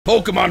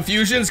Pokemon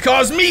fusions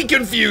cause me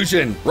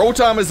confusion!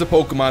 Rotom is a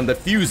Pokemon that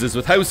fuses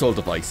with household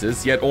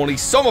devices, yet only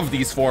some of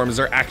these forms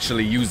are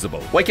actually usable.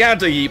 Why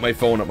can't I eat my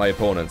phone at my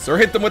opponents, or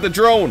hit them with a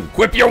drone?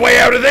 Whip your way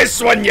out of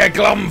this one, you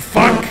glum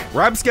fuck!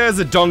 Rabsca is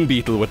a dung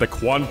beetle with a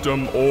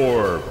quantum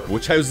orb,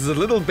 which houses a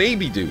little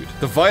baby dude.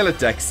 The Violet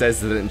deck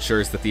says that it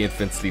ensures that the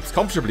infant sleeps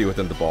comfortably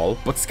within the ball,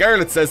 but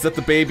Scarlet says that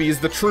the baby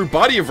is the true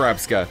body of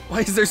Rabsca.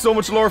 Why is there so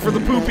much lore for the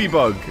poopy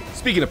bug?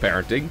 Speaking of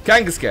parenting,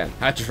 Kangaskhan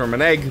hatches from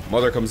an egg,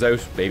 mother comes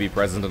out, baby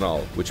present and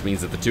all, which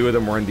means that the two of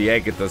them were in the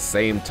egg at the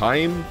same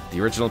time. The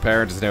original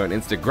parent is now an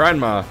instant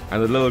grandma,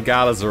 and the little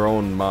gal is her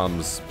own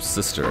mom's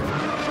sister.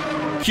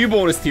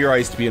 Cubone is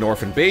theorized to be an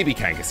orphan baby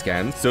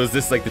Kangaskhan, so is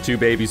this like the two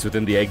babies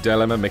within the egg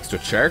dilemma mixed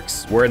with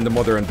sharks, wherein the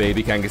mother and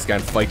baby Kangaskhan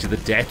fight to the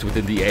death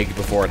within the egg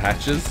before it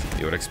hatches?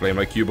 It would explain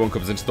why Cubone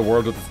comes into the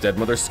world with its dead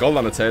mother's skull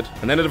on its head,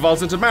 and then it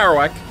evolves into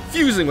Marowak,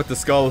 fusing with the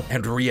skull,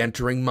 and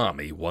re-entering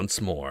mommy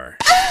once more.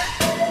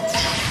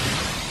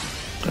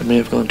 I may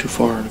have gone too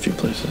far in a few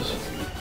places.